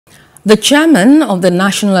The chairman of the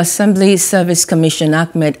National Assembly Service Commission,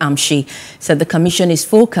 Ahmed Amshi, said the commission is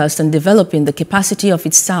focused on developing the capacity of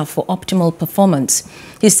its staff for optimal performance.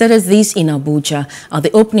 He stated this in Abuja at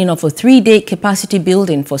the opening of a 3-day capacity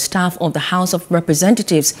building for staff of the House of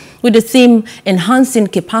Representatives with the theme Enhancing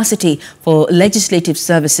Capacity for Legislative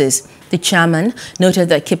Services. The chairman noted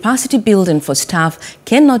that capacity building for staff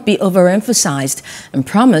cannot be overemphasized and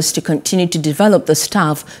promised to continue to develop the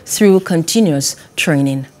staff through continuous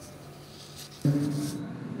training.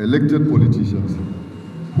 Elected politicians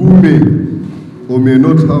who may or may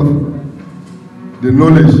not have the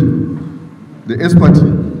knowledge, the expertise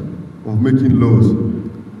of making laws,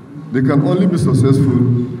 they can only be successful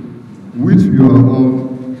with your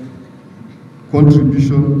own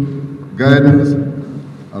contribution, guidance,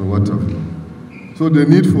 and whatever. So the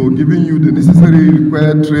need for giving you the necessary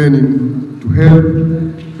required training to help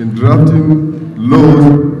in drafting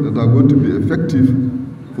laws that are going to be effective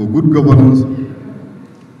for good governance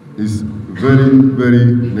is very, very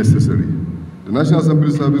necessary. The National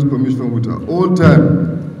Assembly Service Commission would at all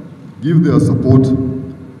times give their support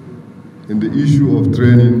in the issue of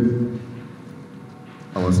training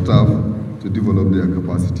our staff to develop their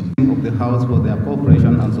capacity. Of the House for their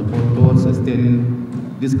cooperation and support towards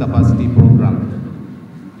sustaining this capacity program.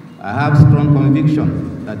 I have strong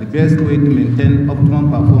conviction that the best way to maintain optimum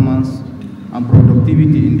performance and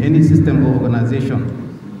productivity in any system or organization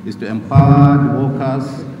is to empower the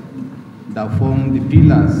workers that form the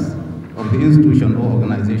pillars of the institution or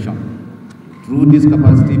organization. Through this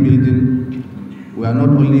capacity building, we are not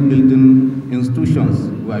only building institutions,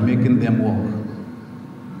 we are making them work.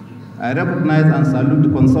 I recognize and salute the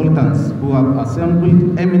consultants who have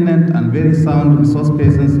assembled eminent and very sound resource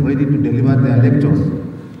persons ready to deliver their lectures,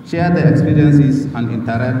 share their experiences, and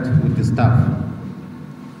interact with the staff.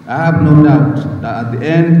 I have no doubt that at the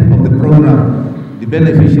end of the program, the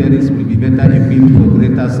beneficiaries will be better equipped for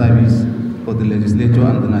greater service for the legislature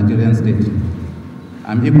and the Nigerian state.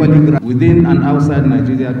 I'm equally within and outside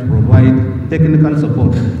Nigeria to provide technical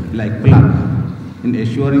support like PLAN in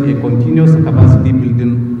ensuring a continuous capacity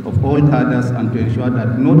building of all cadres and to ensure that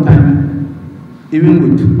at no time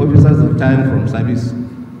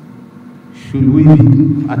should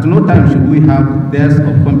we have dearth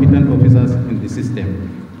of competent officers in the system.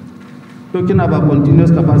 Talking about continuous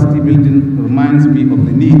capacity building reminds me of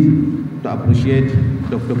the need to appreciate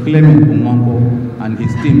Dr. Clement Umwambo and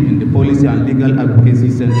his team in the Policy and Legal Advocacy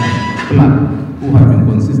Center, PLAN, who have been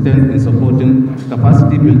consistent in supporting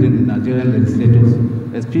capacity building in Nigerian legislators,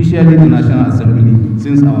 especially the National Assembly,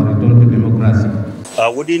 since our return to democracy. I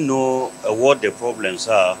wouldn't know what the problems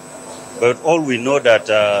are, but all we know that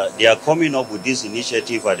they are coming up with this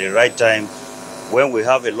initiative at the right time when we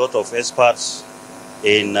have a lot of experts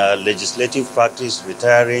in legislative practice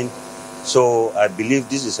retiring. So I believe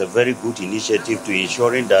this is a very good initiative to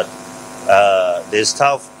ensuring that the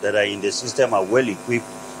staff that are in the system are well equipped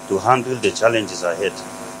to handle the challenges ahead.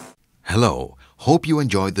 Hello, hope you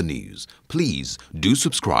enjoyed the news. Please do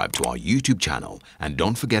subscribe to our YouTube channel and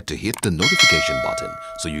don't forget to hit the notification button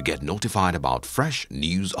so you get notified about fresh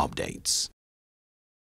news updates.